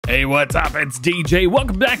Hey, what's up? It's DJ.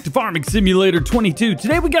 Welcome back to Farming Simulator 22.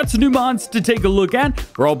 Today we got some new mods to take a look at.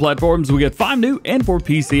 For all platforms, we got 5 new, and for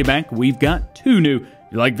PC and Mac, we've got 2 new. If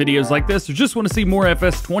you like videos like this or just want to see more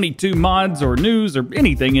FS22 mods or news or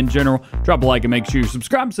anything in general, drop a like and make sure you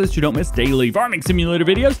subscribe so that you don't miss daily Farming Simulator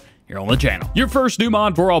videos here on the channel. Your first new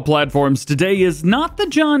mod for all platforms today is not the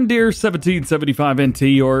John Deere 1775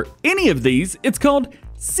 NT or any of these. It's called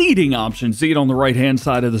seeding option. See it on the right hand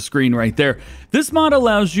side of the screen right there. This mod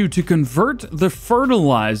allows you to convert the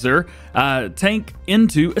fertilizer tank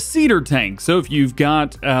into a seeder tank. So if you've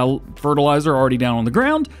got fertilizer already down on the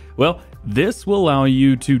ground, well, this will allow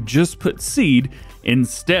you to just put seed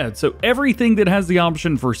instead. So everything that has the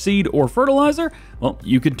option for seed or fertilizer, well,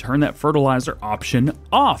 you can turn that fertilizer option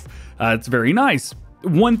off. It's very nice.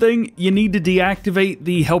 One thing, you need to deactivate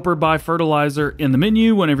the helper by fertilizer in the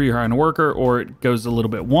menu whenever you're hiring a worker, or it goes a little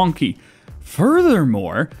bit wonky.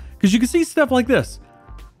 Furthermore, because you can see stuff like this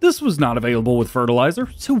was not available with fertilizer,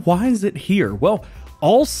 so why is it here? Well,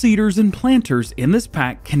 all seeders and planters in this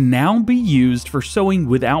pack can now be used for sowing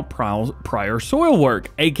without prior soil work,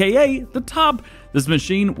 aka the top. This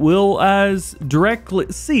machine will direct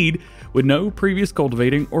seed with no previous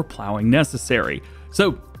cultivating or plowing necessary.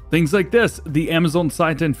 So things like this, the Amazon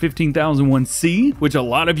Cyton 15001C, which a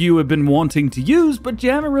lot of you have been wanting to use, but you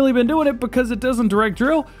haven't really been doing it because it doesn't direct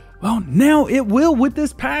drill. Well, now it will with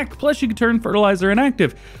this pack. Plus, you can turn fertilizer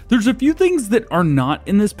inactive. There's a few things that are not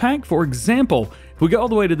in this pack. For example, if we go all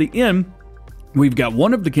the way to the end, we've got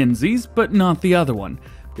one of the Kinseys, but not the other one.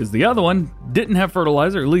 Because the other one didn't have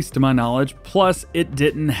fertilizer, at least to my knowledge. Plus, it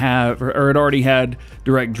didn't have, or it already had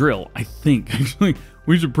direct drill, I think. Actually,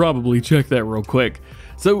 we should probably check that real quick.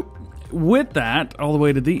 So with that, all the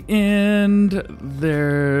way to the end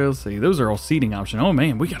there, let's see, those are all seeding option. Oh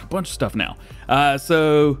man, we got a bunch of stuff now. I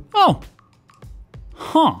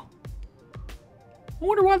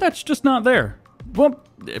wonder why that's just not there. Well,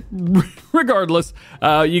 regardless,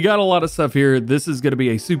 you got a lot of stuff here. This is going to be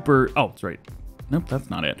a super, oh, that's right. Nope, that's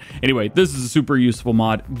not it. Anyway, this is a super useful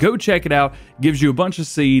mod. Go check it out. Gives you a bunch of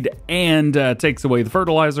seed and takes away the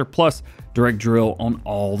fertilizer, plus direct drill on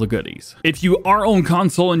all the goodies. If you are on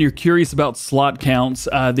console and you're curious about slot counts,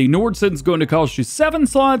 the Nordson is going to cost you 7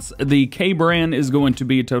 slots. The K-Brand is going to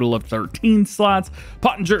be a total of 13 slots.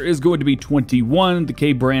 Pottinger is going to be 21. The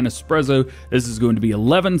K-Brand Espresso, this is going to be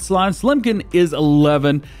 11 slots. Lemken is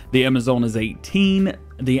 11. The Amazon is 18.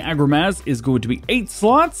 The Agromaz is going to be 8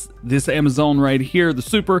 slots. This Amazon right here, the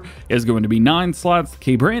Super, is going to be 9 slots. The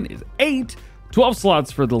K-Brand is 8. 12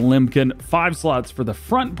 slots for the Lemken, 5 slots for the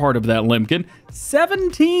front part of that Lemken,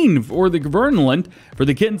 17 for the Verneland. For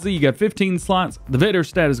the Kinsey, you got 15 slots. The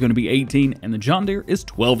Vaderstad is going to be 18, and the John Deere is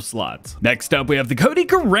 12 slots. Next up, we have the Kotte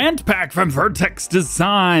Garant pack from Vertex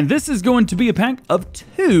Design. This is going to be a pack of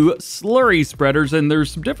 2 slurry spreaders, and there's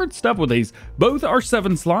some different stuff with these. Both are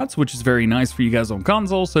 7 slots, which is very nice for you guys on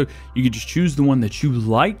console, so you can just choose the one that you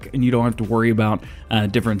like, and you don't have to worry about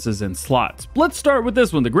differences in slots. Let's start with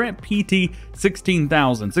this one, the Garant PT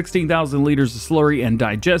 16,000 liters of slurry and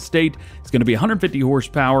digestate. It's going to be 150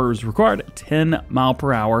 horsepower, is required 10 mile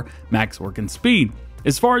per hour max working speed.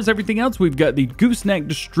 As far as everything else, we've got the gooseneck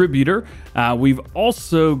distributor. We've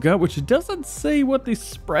also got, which it doesn't say what the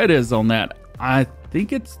spread is on that. I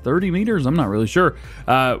think it's 30 meters. I'm not really sure.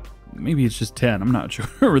 Maybe it's just 10. I'm not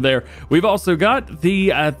sure there. We've also got the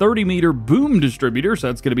 30-meter boom distributor, so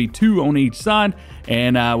that's going to be 2 on each side.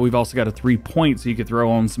 And we've also got a 3-point, so you can throw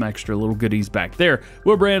on some extra little goodies back there.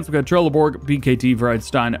 Wheel brands, we've got Trelleborg, BKT,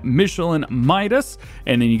 Vredstein, Michelin, Midas,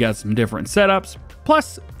 and then you got some different setups.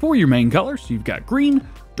 Plus, for your main colors, you've got green,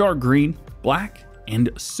 dark green, black, and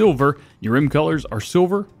silver. Your rim colors are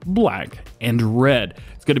silver, black, and red.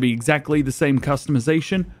 It's going to be exactly the same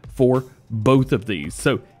customization for both of these.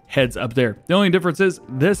 So heads up there. The only difference is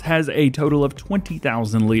this has a total of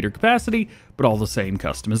 20,000 liter capacity, but all the same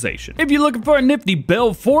customization. If you're looking for a nifty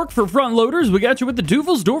Balefork for front loaders, we got you with the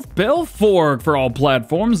Duevelsdorf Balefork for all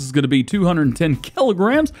platforms. It's going to be 210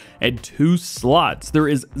 kilograms and 2 slots. There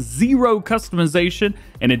is 0 customization,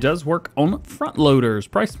 and it does work on front loaders.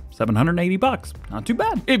 Price $780. Not too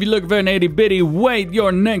bad. If you're looking for an itty bitty weight,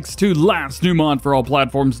 your next to last new mod for all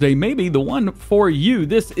platforms today may be the one for you.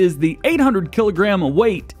 This is the 800 kilogram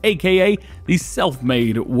weight, aka the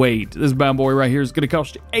Selfmade weight. This bad boy right here is going to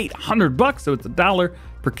cost you $800, so it's $1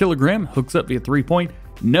 per kilogram. Hooks up via 3-point.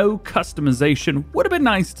 No customization. Would have been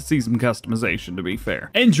nice to see some customization, to be fair.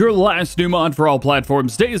 And your last new mod for all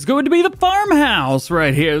platforms today is going to be the farmhouse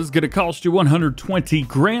right here. It's going to cost you 120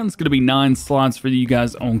 grand. It's going to be 9 slots for you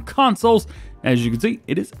guys on consoles. As you can see,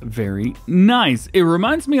 it is very nice. It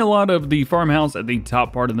reminds me a lot of the farmhouse at the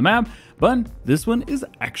top part of the map, but this one is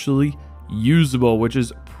actually usable, which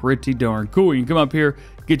is pretty darn cool. You can come up here,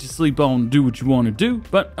 get your sleep on, do what you want to do,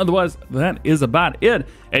 but otherwise that is about it.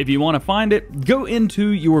 If you want to find it, go into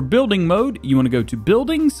your building mode. You want to go to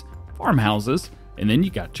buildings, farmhouses, and then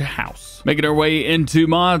you got your house. Making our way into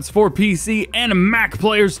mods for PC and Mac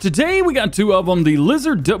players today. We got two of them. The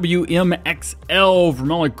Lizard WMXL from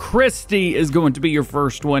Molly Christie is going to be your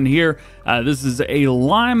first one here. This is a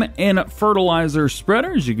lime and fertilizer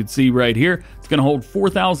spreader, as you can see right here. It's going to hold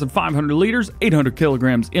 4,500 liters, 800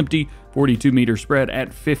 kilograms empty, 42 meter spread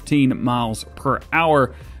at 15 miles per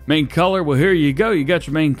hour. Main color, well, here you go. You got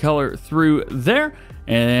your main color through there.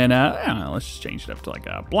 And let's just change it up to like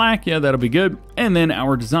a black. Yeah, that'll be good. And then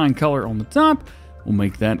our design color on the top, we'll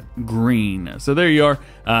make that green. So there you are.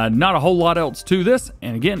 Not a whole lot else to this.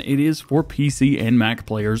 And again, it is for PC and Mac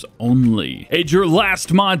players only. It's your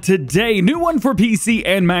last mod today. New one for PC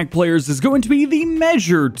and Mac players is going to be the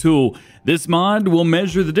measure tool. This mod will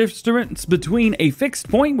measure the distance between a fixed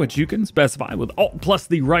point, which you can specify with Alt plus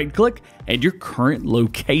the right click, and your current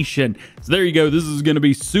location. So there you go. This is going to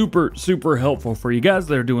be super, super helpful for you guys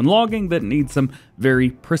that are doing logging that need some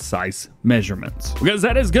very precise measurements. Well, guys,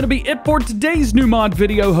 that is going to be it for today's new mod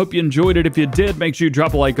video. Hope you enjoyed it. If you did, make sure you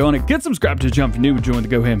drop a like on it. Get subscribed to Jump New and join the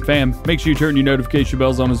DjGoHam fam. Make sure you turn your notification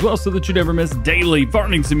bells on as well so that you never miss daily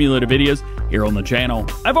farming simulator videos here on the channel.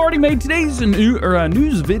 I've already made today's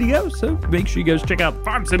news video, so make sure you guys check out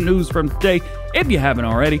Farm Sim News from today if you haven't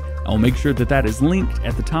already. I'll make sure that that is linked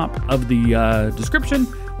at the top of the description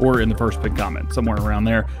or in the first pinned comment, somewhere around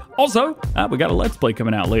there. Also, we got a Let's Play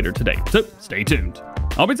coming out later today, so stay tuned.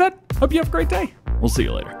 All being said, hope you have a great day. We'll see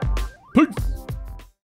you later. Peace.